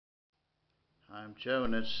I'm Joe,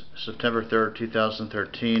 and it's September 3rd,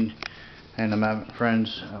 2013, and I'm at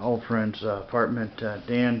my old friend's apartment,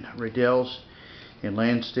 Dan Riddell's in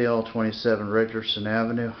Lansdale, 27 Richardson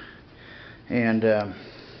Avenue, and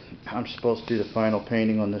I'm supposed to do the final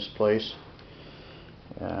painting on this place,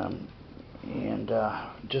 and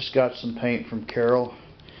just got some paint from Carol.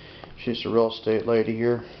 She's a real estate lady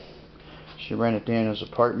here. She rented Dan's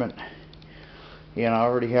apartment. And I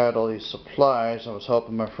already had all these supplies. I was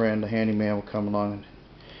helping my friend, the handyman, would come along and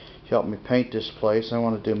help me paint this place. I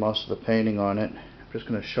want to do most of the painting on it. I'm just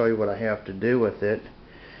going to show you what I have to do with it.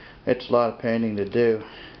 It's a lot of painting to do.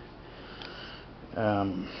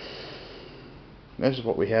 This is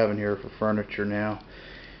what we have in here for furniture now.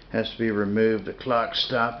 It has to be removed. The clock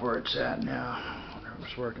stopped where it's at now. It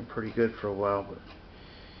was working pretty good for a while, but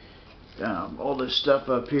all this stuff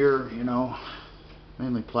up here, you know,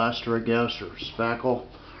 mainly plaster, I guess, or spackle,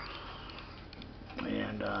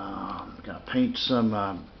 and gonna paint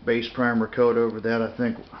some base primer coat over that. I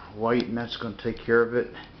think white, and that's going to take care of it.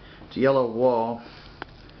 It's a yellow wall.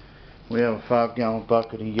 We have a 5-gallon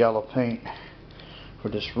bucket of yellow paint for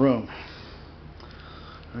this room.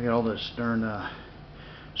 We got all this darn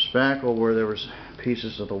spackle where there was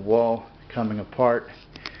pieces of the wall coming apart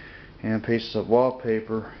and pieces of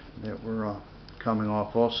wallpaper that were coming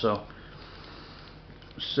off also.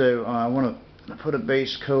 So I want to put a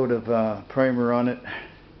base coat of primer on it,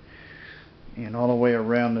 and all the way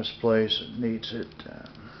around this place it needs it.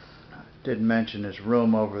 I didn't mention this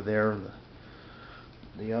room over there,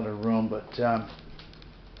 the other room, but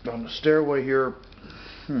on the stairway here,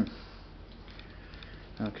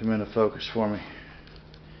 I'll come into focus for me.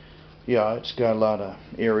 Yeah, it's got a lot of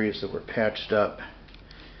areas that were patched up,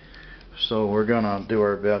 so we're gonna do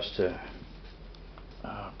our best to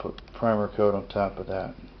put primer coat on top of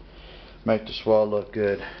that, make this wall look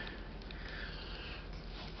good,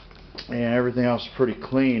 and everything else is pretty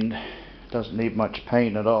clean. Doesn't need much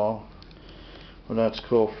paint at all. Well, that's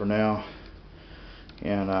cool for now,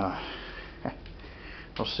 and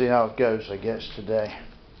we'll see how it goes, I guess, today.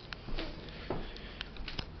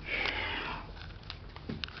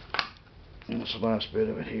 And this last bit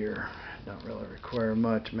of it here don't really require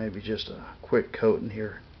much, maybe just a quick coat in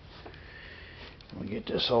here. We get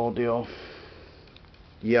this whole deal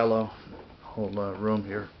yellow, whole room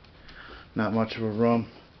here. Not much of a room.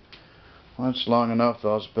 Well, it's long enough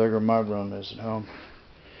though. It's bigger than my room is at home.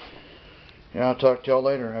 Yeah, I'll talk to y'all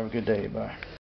later. Have a good day. Bye.